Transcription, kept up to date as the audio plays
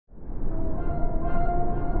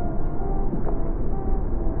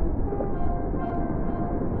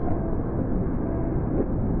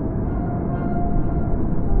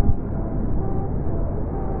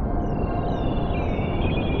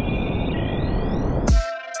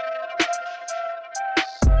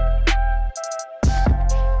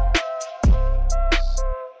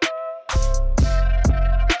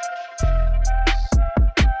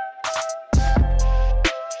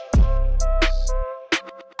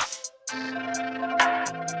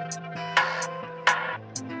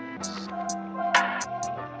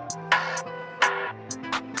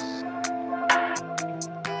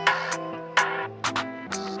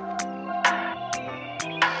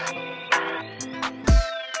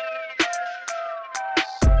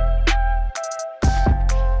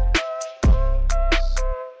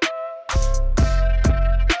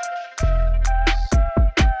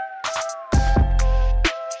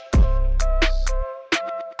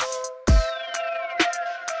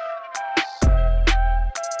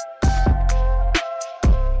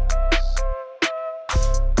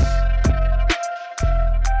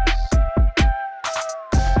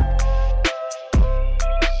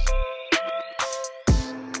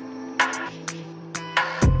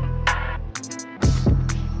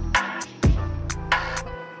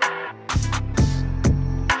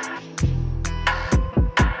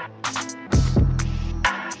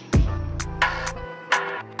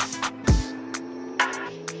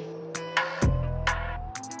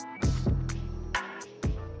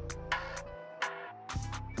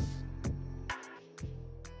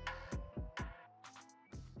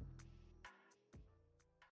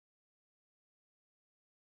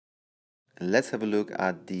Let's have a look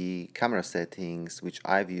at the camera settings which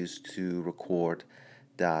I've used to record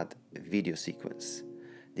that video sequence.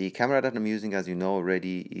 The camera that I'm using, as you know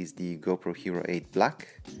already, is the GoPro Hero 8 Black,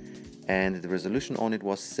 and the resolution on it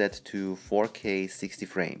was set to 4K 60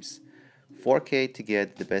 frames. 4K to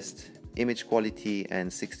get the best image quality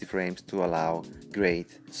and 60 frames to allow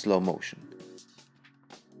great slow motion.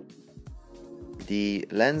 The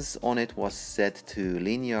lens on it was set to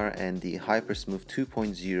linear and the Hypersmooth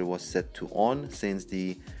 2.0 was set to on, since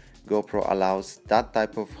the GoPro allows that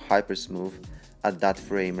type of Hypersmooth at that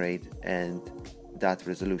frame rate and that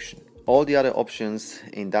resolution. All the other options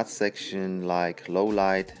in that section, like low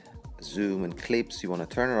light, zoom and clips, you want to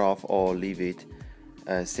turn it off or leave it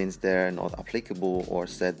since they're not applicable or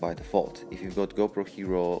set by default. If you've got GoPro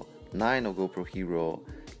Hero 9 or GoPro Hero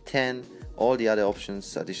 10, all the other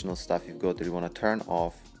options, additional stuff you've got that you want to turn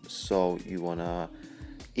off, so you want to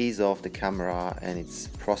ease off the camera and its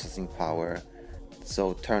processing power,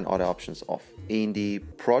 so turn other options off. In the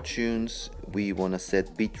Pro Tunes, we want to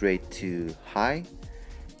set bitrate to high,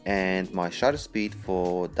 and my shutter speed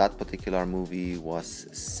for that particular movie was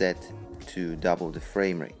set to double the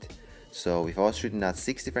frame rate. So if I was shooting at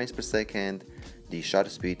 60 frames per second, the shutter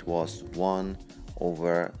speed was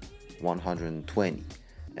 1/120,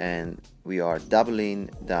 and we are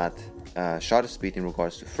doubling that shutter speed in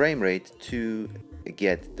regards to frame rate to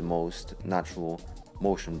get the most natural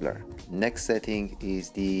motion blur. Next setting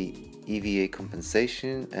is the EVA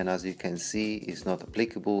compensation, and as you can see, it's not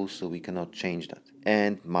applicable, so we cannot change that.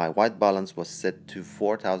 And my white balance was set to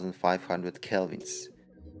 4500 kelvins.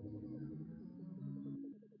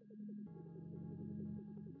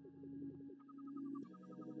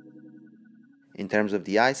 In terms of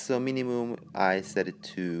the ISO minimum, I set it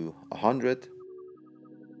to 100.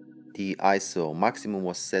 The ISO maximum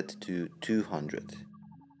was set to 200.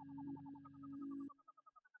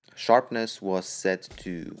 Sharpness was set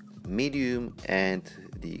to medium, and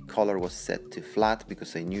the color was set to flat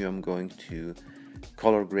because I knew I'm going to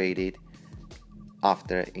color grade it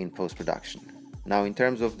after in post-production. Now in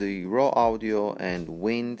terms of the raw audio and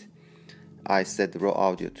wind, I set the raw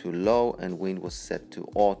audio to low and wind was set to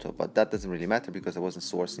auto, but that doesn't really matter because I wasn't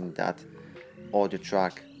sourcing that audio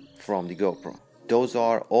track from the GoPro. Those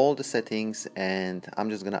are all the settings, and I'm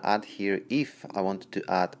just gonna add here, if I wanted to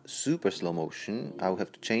add super slow motion, I would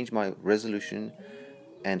have to change my resolution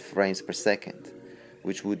and frames per second,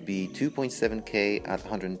 which would be 2.7K at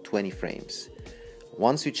 120 frames.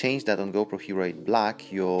 Once you change that on GoPro Hero 8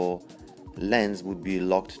 Black, your lens would be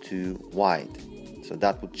locked to wide, so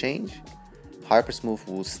that would change. Hypersmooth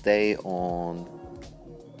will stay on,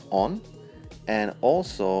 and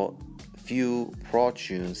also few Pro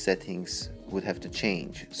Tune settings would have to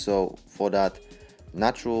change. So for that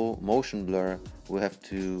natural motion blur, we have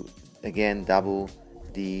to again double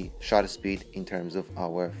the shutter speed in terms of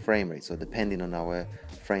our frame rate, so depending on our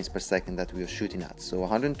frames per second that we are shooting at. So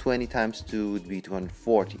 120 times 2 would be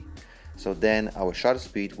 240. So then our shutter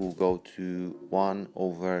speed will go to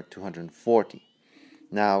 1/240.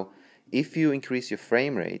 Now if you increase your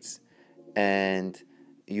frame rates and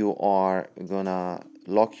you are gonna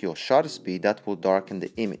lock your shutter speed, that will darken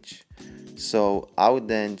the image. So I would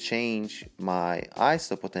then change my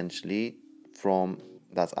ISO potentially from,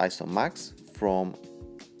 that's ISO max, from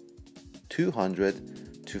 200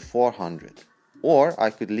 to 400, or I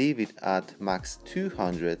could leave it at max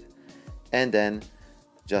 200 and then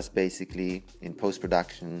just basically in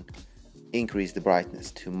post-production increase the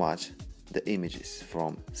brightness to match the images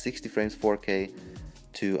from 60 frames 4K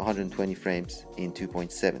to 120 frames in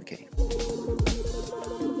 2.7K.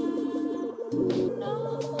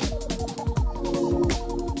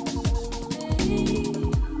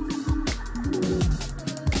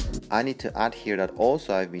 I need to add here that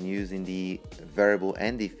also I've been using the variable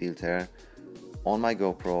ND filter on my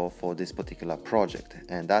GoPro for this particular project,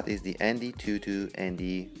 and that is the ND22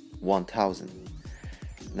 ND1000.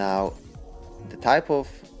 Now, the type of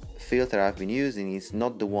filter I've been using is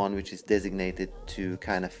not the one which is designated to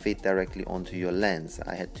kind of fit directly onto your lens.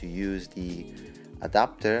 I had to use the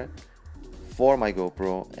adapter for my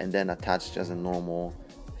GoPro and then attach just a normal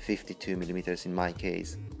 52mm in my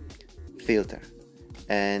case filter.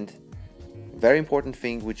 And very important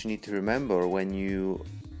thing which you need to remember when you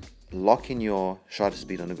lock in your shutter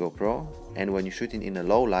speed on the GoPro and when you're shooting in a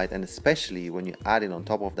low light, and especially when you add in on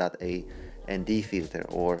top of that a ND filter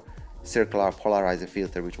or circular polarizer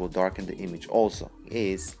filter which will darken the image also,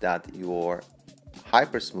 is that your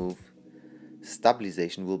hyper smooth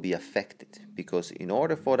stabilization will be affected, because in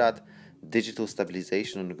order for that digital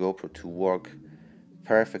stabilization on the GoPro to work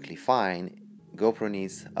perfectly fine, GoPro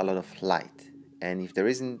needs a lot of light, and if there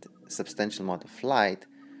isn't a substantial amount of light,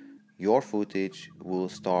 your footage will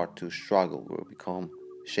start to struggle, will become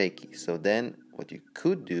shaky. So then what you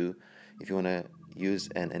could do, if you want to use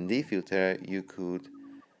an ND filter, you could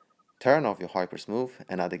turn off your hyper smooth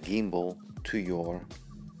and add a gimbal to your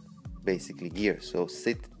basically gear. So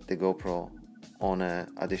sit the GoPro on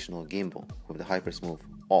an additional gimbal with the hyper smooth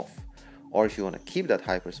off. Or if you want to keep that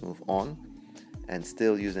hyper smooth on and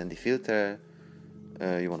still use ND filter,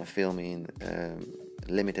 you want to film in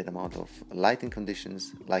limited amount of lighting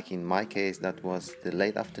conditions, like in my case that was the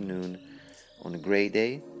late afternoon on a gray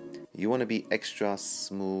day, you want to be extra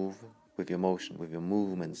smooth with your motion, with your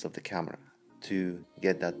movements of the camera to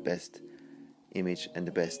get that best image and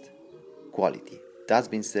the best quality. That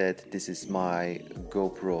being said, this is my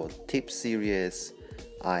GoPro tips series.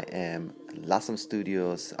 I am LASOM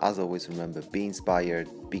Studios. As always, remember, be inspired,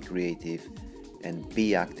 be creative, and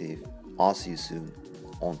be active. I'll see you soon.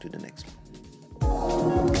 On to the next one.